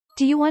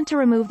Do you want to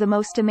remove the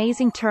most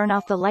amazing Turn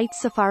Off the Lights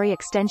Safari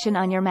extension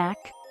on your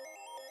Mac?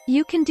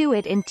 You can do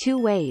it in two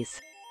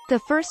ways. The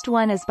first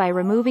one is by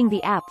removing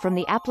the app from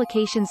the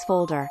Applications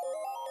folder.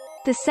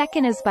 The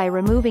second is by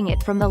removing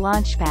it from the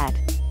Launchpad.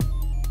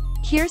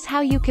 Here's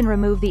how you can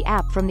remove the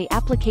app from the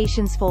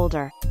Applications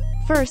folder.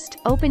 First,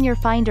 open your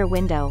Finder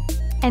window,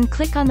 and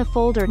click on the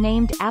folder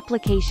named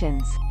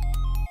Applications.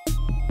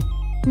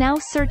 Now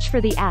search for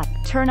the app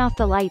Turn Off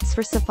the Lights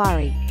for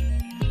Safari.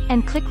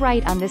 And click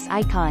right on this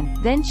icon,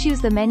 then choose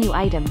the menu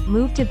item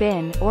Move to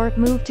Bin or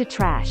Move to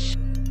Trash.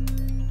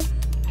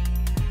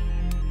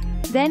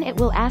 Then it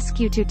will ask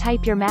you to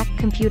type your Mac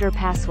computer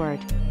password.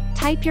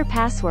 Type your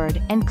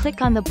password, and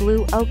click on the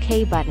blue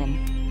OK button.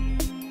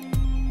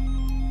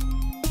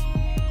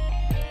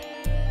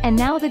 And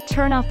now the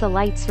Turn Off the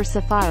Lights for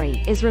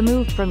Safari is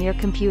removed from your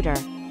computer.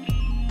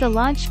 The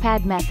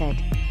Launchpad method.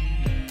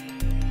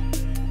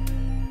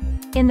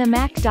 In the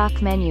Mac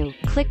dock menu,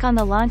 click on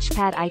the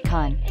Launchpad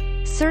icon.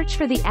 Search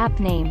for the app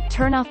name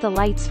Turn Off the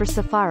Lights for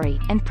Safari,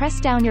 and press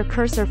down your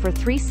cursor for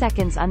 3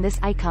 seconds on this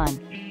icon.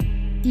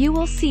 You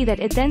will see that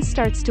it then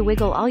starts to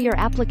wiggle all your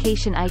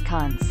application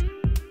icons.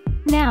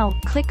 Now,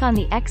 click on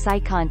the X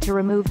icon to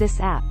remove this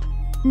app.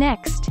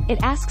 Next,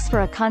 it asks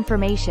for a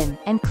confirmation,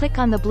 and click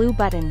on the blue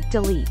button,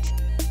 Delete.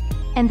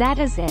 And that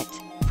is it.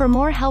 For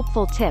more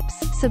helpful tips,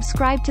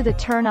 subscribe to the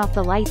Turn Off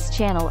the Lights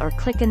channel or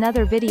click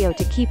another video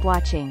to keep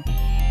watching.